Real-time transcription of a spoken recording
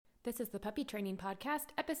This is the Puppy Training Podcast,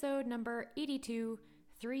 episode number 82,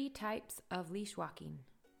 3 Types of Leash Walking.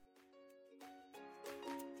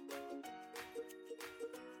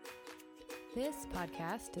 This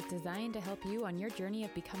podcast is designed to help you on your journey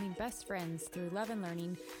of becoming best friends through love and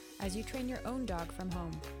learning as you train your own dog from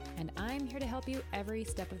home. And I'm here to help you every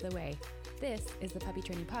step of the way. This is the Puppy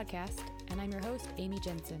Training Podcast, and I'm your host, Amy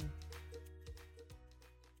Jensen.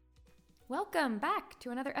 Welcome back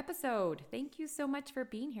to another episode. Thank you so much for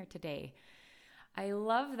being here today. I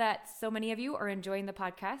love that so many of you are enjoying the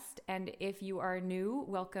podcast, and if you are new,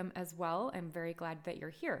 welcome as well. I'm very glad that you're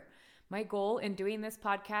here. My goal in doing this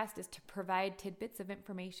podcast is to provide tidbits of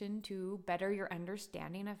information to better your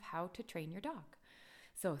understanding of how to train your dog.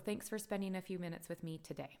 So thanks for spending a few minutes with me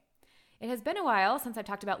today. It has been a while since I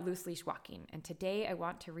talked about loose leash walking, and today I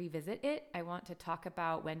want to revisit it. I want to talk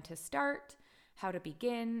about when to start, how to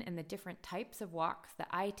begin, and the different types of walks that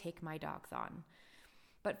I take my dogs on.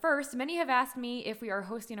 But first, many have asked me if we are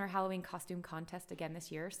hosting our Halloween costume contest again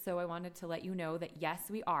this year, so I wanted to let you know that yes,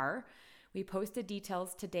 we are. We posted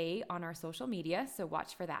details today on our social media, so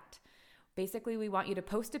watch for that. Basically, we want you to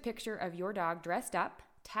post a picture of your dog dressed up,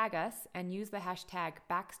 tag us, and use the hashtag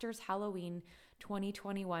Baxter's Halloween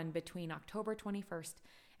 2021 between October 21st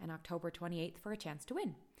and October 28th for a chance to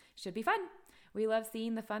win. Should be fun. We love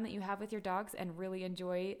seeing the fun that you have with your dogs and really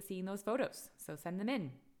enjoy seeing those photos, so send them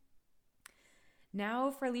in. Now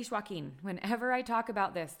for leash walking. Whenever I talk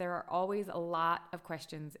about this, there are always a lot of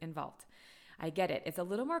questions involved. I get it. It's a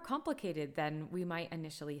little more complicated than we might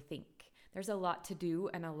initially think. There's a lot to do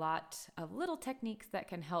and a lot of little techniques that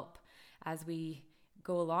can help as we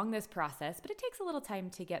go along this process, but it takes a little time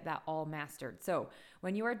to get that all mastered. So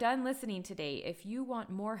when you are done listening today, if you want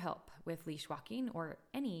more help with leash walking or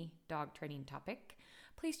any dog training topic,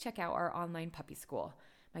 please check out our online puppy school.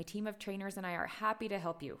 My team of trainers and I are happy to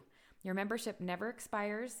help you. Your membership never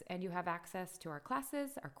expires, and you have access to our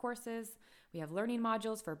classes, our courses. We have learning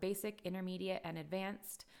modules for basic, intermediate, and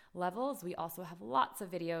advanced levels. We also have lots of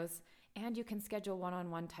videos, and you can schedule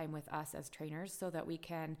one-on-one time with us as trainers so that we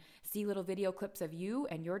can see little video clips of you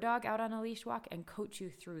and your dog out on a leash walk and coach you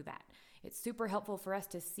through that. It's super helpful for us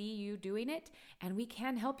to see you doing it, and we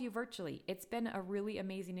can help you virtually. It's been a really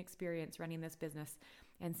amazing experience running this business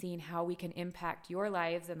and seeing how we can impact your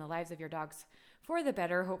lives and the lives of your dogs for the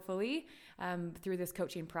better, hopefully, through this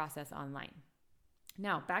coaching process online.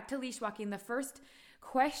 Now, back to leash walking. The first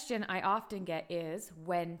question I often get is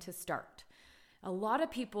when to start. A lot of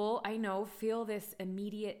people I know feel this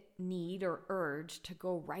immediate need or urge to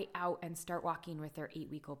go right out and start walking with their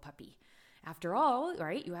 8-week-old puppy. After all,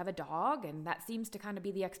 right, you have a dog and that seems to kind of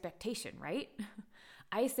be the expectation, right?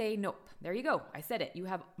 I say, nope, there you go. I said it. You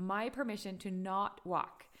have my permission to not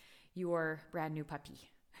walk your brand new puppy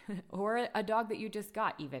or a dog that you just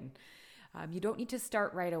got even. You don't need to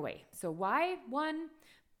start right away. So why? One,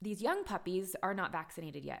 these young puppies are not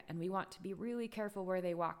vaccinated yet, and we want to be really careful where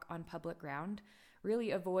they walk on public ground.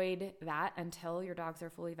 Really avoid that until your dogs are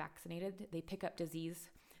fully vaccinated. They pick up disease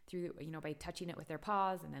through, by touching it with their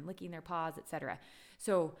paws and then licking their paws, etc.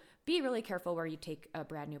 So be really careful where you take a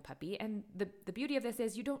brand new puppy. And the beauty of this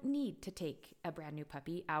is you don't need to take a brand new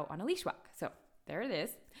puppy out on a leash walk. So there it is.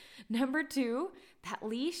 Number 2, that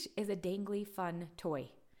leash is a dangly, fun toy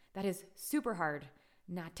that is super hard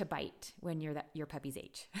not to bite when you're your puppy's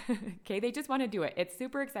age. Okay, they just want to do it. It's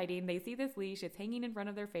super exciting. They see this leash, it's hanging in front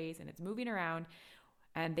of their face and it's moving around,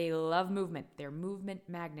 and they love movement. They're movement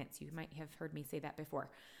magnets. You might have heard me say that before.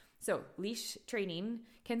 So leash training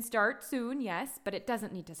can start soon, yes, but it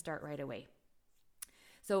doesn't need to start right away.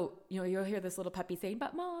 So, you'll hear this little puppy saying,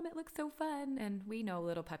 but mom, it looks so fun. And we know,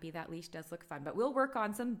 little puppy, that leash does look fun, but we'll work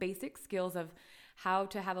on some basic skills of how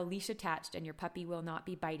to have a leash attached and your puppy will not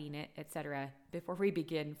be biting it, etc., before we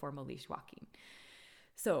begin formal leash walking.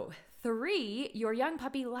 So 3, your young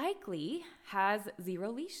puppy likely has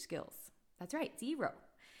 0 leash skills. That's right, 0.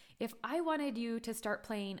 If I wanted you to start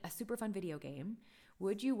playing a super fun video game,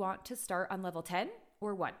 would you want to start on level 10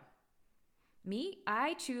 or 1? Me,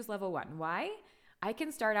 I choose level 1. Why? I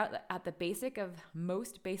can start out at the basic of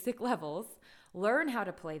most basic levels, learn how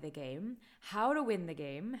to play the game, how to win the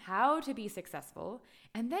game, how to be successful,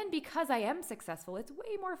 and then because I am successful, it's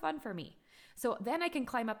way more fun for me. So then I can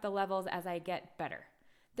climb up the levels as I get better.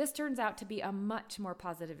 This turns out to be a much more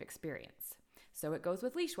positive experience. So it goes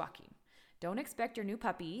with leash walking. Don't expect your new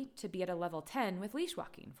puppy to be at a level 10 with leash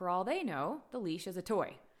walking. For all they know, the leash is a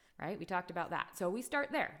toy. Right? We talked about that. So we start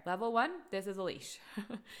there. Level 1, this is a leash.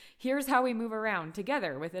 Here's how we move around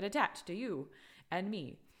together with it attached to you and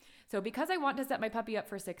me. So because I want to set my puppy up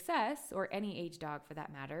for success, or any age dog for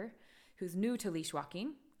that matter, who's new to leash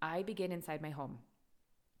walking, I begin inside my home.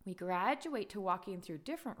 We graduate to walking through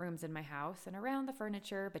different rooms in my house and around the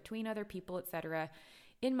furniture, between other people, etc.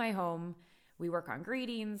 In my home, we work on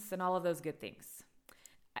greetings and all of those good things.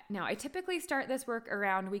 Now, I typically start this work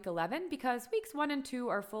around week 11 because weeks 1 and 2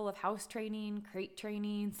 are full of house training, crate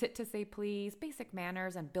training, sit to say please, basic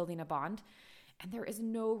manners, and building a bond. And there is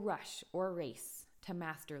no rush or race to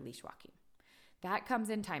master leash walking. That comes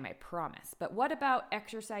in time, I promise. But what about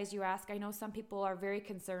exercise, you ask? I know some people are very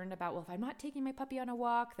concerned about, well, if I'm not taking my puppy on a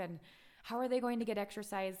walk, then how are they going to get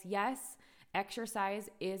exercise? Yes, exercise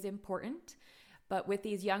is important. But with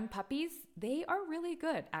these young puppies, they are really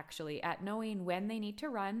good, actually, at knowing when they need to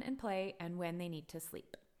run and play and when they need to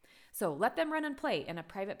sleep. So let them run and play in a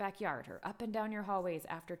private backyard or up and down your hallways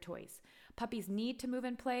after toys. Puppies need to move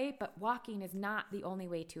and play, but walking is not the only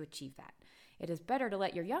way to achieve that. It is better to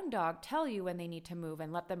let your young dog tell you when they need to move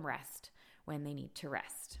and let them rest when they need to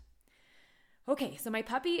rest. Okay, so my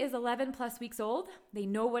puppy is 11 plus weeks old. They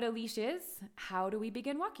know what a leash is. How do we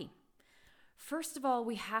begin walking? First of all,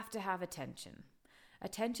 we have to have attention.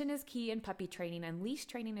 Attention is key in puppy training, and leash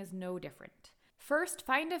training is no different. First,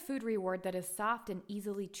 find a food reward that is soft and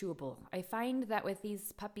easily chewable. I find that with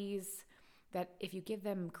these puppies, that if you give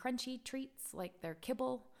them crunchy treats like their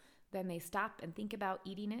kibble, then they stop and think about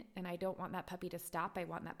eating it, and I don't want that puppy to stop. I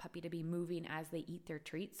want that puppy to be moving as they eat their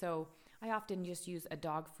treat. So I often just use a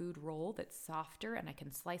dog food roll that's softer, and I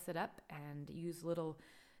can slice it up and use little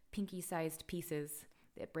pinky-sized pieces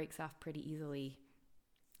that breaks off pretty easily.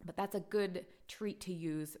 But that's a good treat to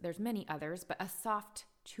use. There's many others, but a soft,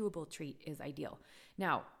 chewable treat is ideal.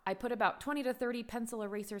 Now, I put about 20 to 30 pencil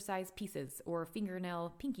eraser size pieces or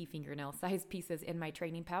pinky fingernail size pieces in my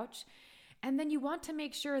training pouch. And then you want to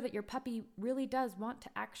make sure that your puppy really does want to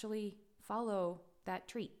actually follow that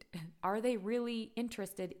treat. Are they really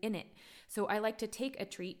interested in it? So I like to take a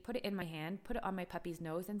treat, put it in my hand, put it on my puppy's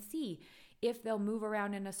nose, and see if they'll move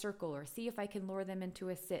around in a circle, or see if I can lure them into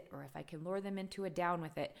a sit, or if I can lure them into a down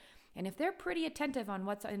with it. And if they're pretty attentive on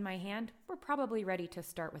what's in my hand, we're probably ready to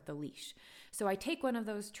start with the leash. So I take one of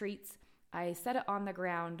those treats, I set it on the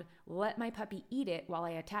ground, let my puppy eat it while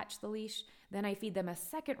I attach the leash. Then I feed them a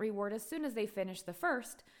second reward as soon as they finish the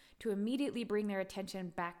first to immediately bring their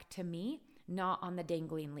attention back to me, not on the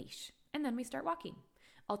dangling leash. And then we start walking.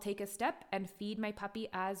 I'll take a step and feed my puppy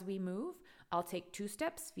as we move. I'll take 2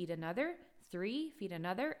 steps, feed another, 3, feed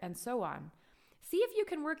another, and so on. See if you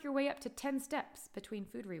can work your way up to 10 steps between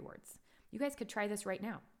food rewards. You guys could try this right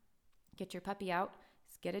now. Get your puppy out,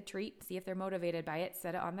 get a treat, see if they're motivated by it,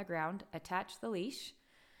 set it on the ground, attach the leash.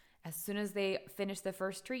 As soon as they finish the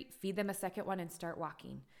first treat, feed them a second one and start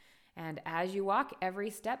walking. And as you walk, every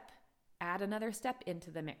step, add another step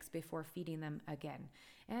into the mix before feeding them again.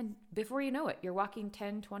 And before you know it, you're walking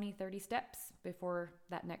 10, 20, 30 steps before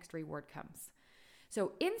that next reward comes.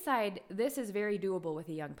 So inside, this is very doable with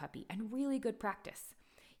a young puppy and really good practice.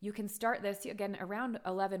 You can start this, again, around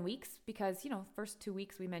 11 weeks because, first 2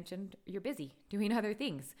 weeks we mentioned you're busy doing other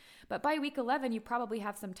things. But by week 11, you probably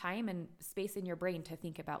have some time and space in your brain to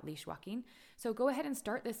think about leash walking. So go ahead and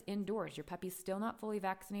start this indoors. Your puppy's still not fully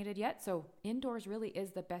vaccinated yet, so indoors really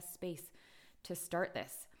is the best space to start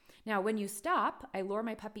this. Now, when you stop, I lure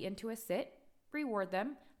my puppy into a sit, reward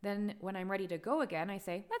them. Then when I'm ready to go again, I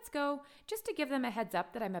say, let's go, just to give them a heads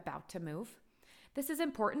up that I'm about to move. This is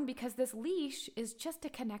important because this leash is just a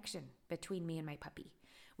connection between me and my puppy.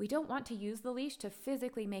 We don't want to use the leash to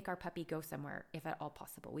physically make our puppy go somewhere, if at all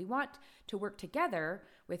possible. We want to work together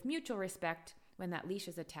with mutual respect when that leash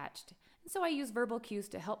is attached. And so I use verbal cues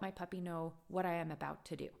to help my puppy know what I am about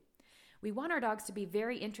to do. We want our dogs to be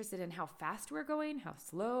very interested in how fast we're going, how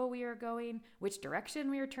slow we are going, which direction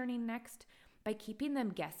we are turning next. By keeping them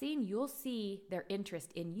guessing, you'll see their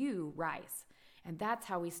interest in you rise. And that's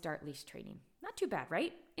how we start leash training. Not too bad,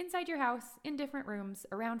 right? Inside your house, in different rooms,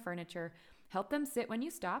 around furniture. Help them sit when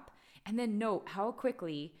you stop, and then note how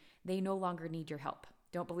quickly they no longer need your help.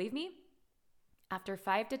 Don't believe me? After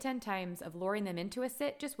 5 to 10 times of luring them into a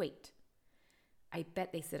sit, just wait. I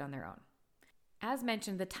bet they sit on their own. As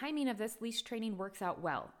mentioned, the timing of this leash training works out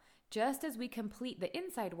well. Just as we complete the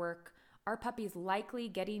inside work, our puppy's likely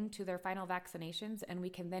getting to their final vaccinations, and we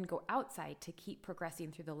can then go outside to keep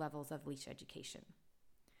progressing through the levels of leash education.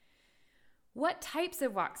 What types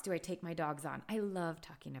of walks do I take my dogs on? I love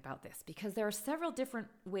talking about this because there are several different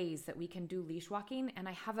ways that we can do leash walking, and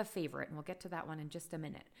I have a favorite, and we'll get to that one in just a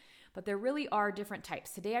minute. But there really are different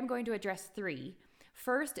types. Today I'm going to address 3.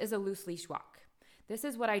 First is a loose leash walk. This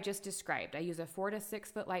is what I just described. I use a 4 to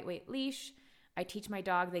 6 foot lightweight leash. I teach my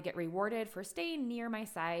dog, they get rewarded for staying near my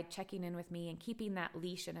side, checking in with me, and keeping that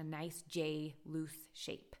leash in a nice J loose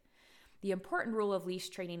shape. The important rule of leash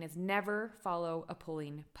training is never follow a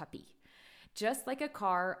pulling puppy. Just like a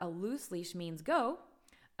car, a loose leash means go.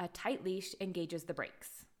 A tight leash engages the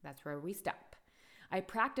brakes. That's where we stop. I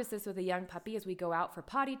practice this with a young puppy as we go out for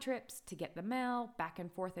potty trips, to get the mail, back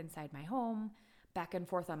and forth inside my home, back and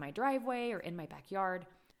forth on my driveway or in my backyard.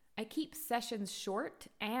 I keep sessions short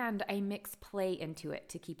and I mix play into it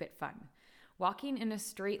to keep it fun. Walking in a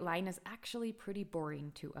straight line is actually pretty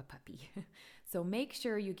boring to a puppy. So make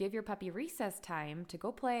sure you give your puppy recess time to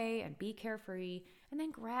go play and be carefree, and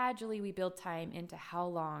then gradually we build time into how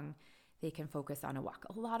long they can focus on a walk.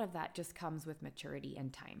 A lot of that just comes with maturity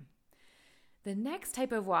and time. The next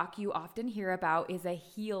type of walk you often hear about is a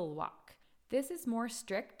heel walk. This is more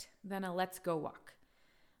strict than a let's go walk.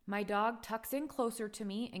 My dog tucks in closer to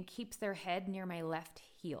me and keeps their head near my left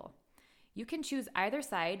heel. You can choose either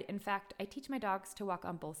side. In fact, I teach my dogs to walk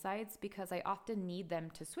on both sides because I often need them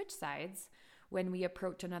to switch sides when we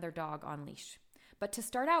approach another dog on leash. But to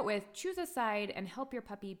start out with, choose a side and help your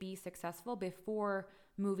puppy be successful before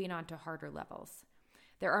moving on to harder levels.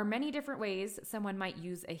 There are many different ways someone might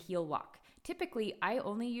use a heel walk. Typically, I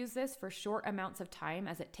only use this for short amounts of time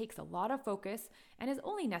as it takes a lot of focus and is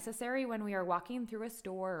only necessary when we are walking through a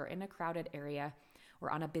store or in a crowded area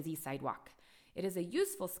or on a busy sidewalk. It is a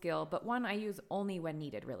useful skill, but one I use only when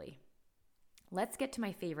needed, really. Let's get to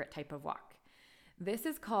my favorite type of walk. This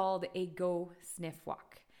is called a go sniff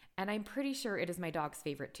walk, and I'm pretty sure it is my dog's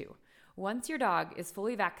favorite too. Once your dog is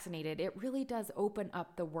fully vaccinated, it really does open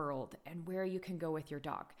up the world and where you can go with your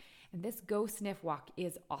dog. And this go sniff walk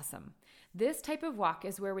is awesome. This type of walk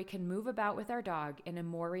is where we can move about with our dog in a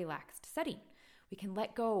more relaxed setting. We can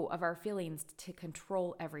let go of our feelings to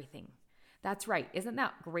control everything. That's right, isn't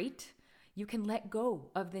that great? You can let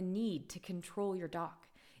go of the need to control your dog.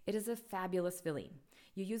 It is a fabulous feeling.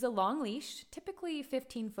 You use a long leash, typically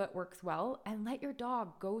 15 foot works well, and let your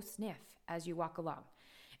dog go sniff as you walk along.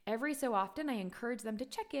 Every so often, I encourage them to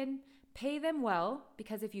check in, pay them well,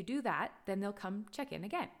 because if you do that, then they'll come check in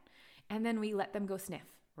again. And then we let them go sniff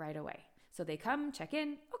right away. So they come, check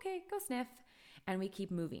in, okay, go sniff, and we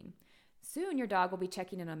keep moving. Soon your dog will be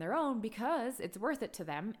checking in on their own because it's worth it to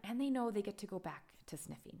them, and they know they get to go back to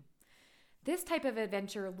sniffing. This type of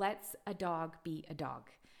adventure lets a dog be a dog.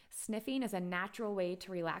 Sniffing is a natural way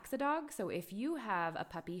to relax a dog. So if you have a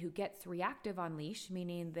puppy who gets reactive on leash,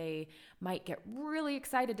 meaning they might get really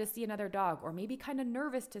excited to see another dog, or maybe kind of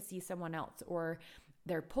nervous to see someone else, or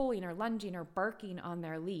they're pulling or lunging or barking on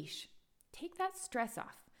their leash, take that stress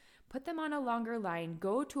off. Put them on a longer line.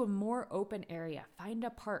 Go to a more open area. Find a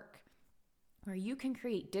park where you can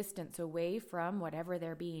create distance away from whatever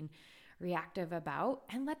they're being reactive about,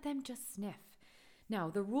 and let them just sniff.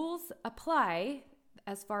 Now, the rules apply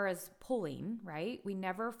as far as pulling, right? We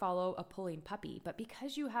never follow a pulling puppy, but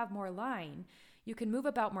because you have more line, you can move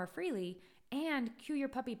about more freely and cue your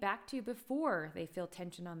puppy back to you before they feel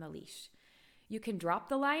tension on the leash. You can drop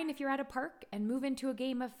the line if you're at a park and move into a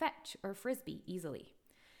game of fetch or frisbee easily.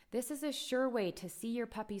 This is a sure way to see your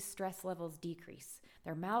puppy's stress levels decrease.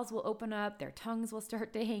 Their mouths will open up, their tongues will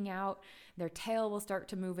start to hang out, their tail will start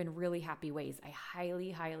to move in really happy ways. I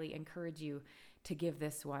highly, highly encourage you to give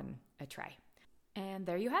this one a try. And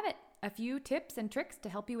there you have it, a few tips and tricks to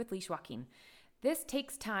help you with leash walking. This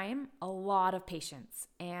takes time, a lot of patience,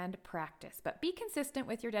 and practice, but be consistent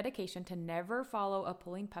with your dedication to never follow a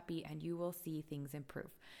pulling puppy and you will see things improve.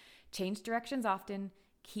 Change directions often.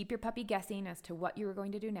 Keep your puppy guessing as to what you are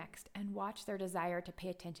going to do next, and watch their desire to pay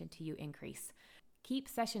attention to you increase. Keep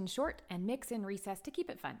sessions short and mix in recess to keep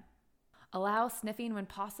it fun. Allow sniffing when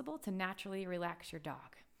possible to naturally relax your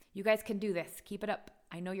dog. You guys can do this. Keep it up.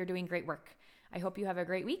 I know you're doing great work. I hope you have a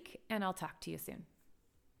great week, and I'll talk to you soon.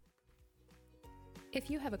 If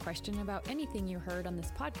you have a question about anything you heard on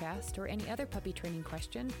this podcast or any other puppy training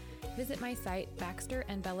question, visit my site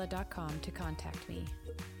baxterandbella.com to contact me.